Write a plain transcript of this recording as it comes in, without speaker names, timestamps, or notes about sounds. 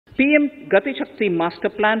PM Gati Shakti Master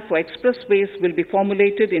Plan for expressways will be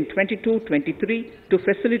formulated in 22-23 to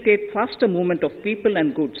facilitate faster movement of people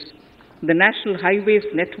and goods. The National Highways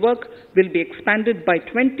network will be expanded by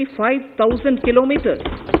 25,000 kilometers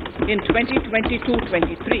in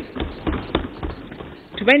 2022-23.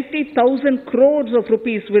 20,000 crores of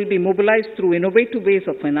rupees will be mobilized through innovative ways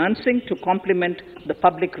of financing to complement the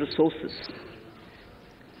public resources.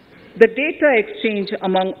 The data exchange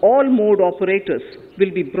among all mode operators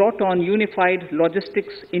will be brought on unified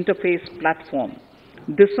logistics interface platform,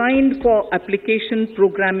 designed for application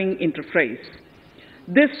programming interface.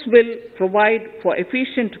 This will provide for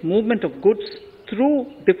efficient movement of goods through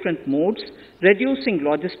different modes, reducing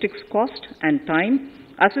logistics cost and time,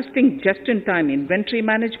 assisting just-in-time inventory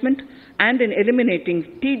management, and in eliminating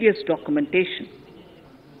tedious documentation.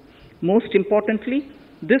 Most importantly,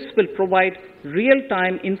 this will provide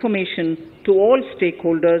real-time information to all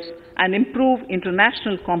stakeholders and improve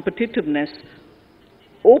international competitiveness.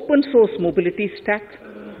 Open source mobility stack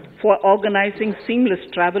for organizing seamless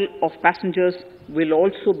travel of passengers will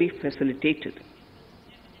also be facilitated.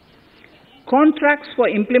 Contracts for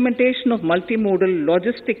implementation of multimodal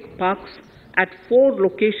logistic parks at 4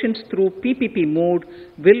 locations through PPP mode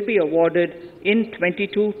will be awarded in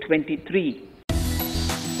 22-23.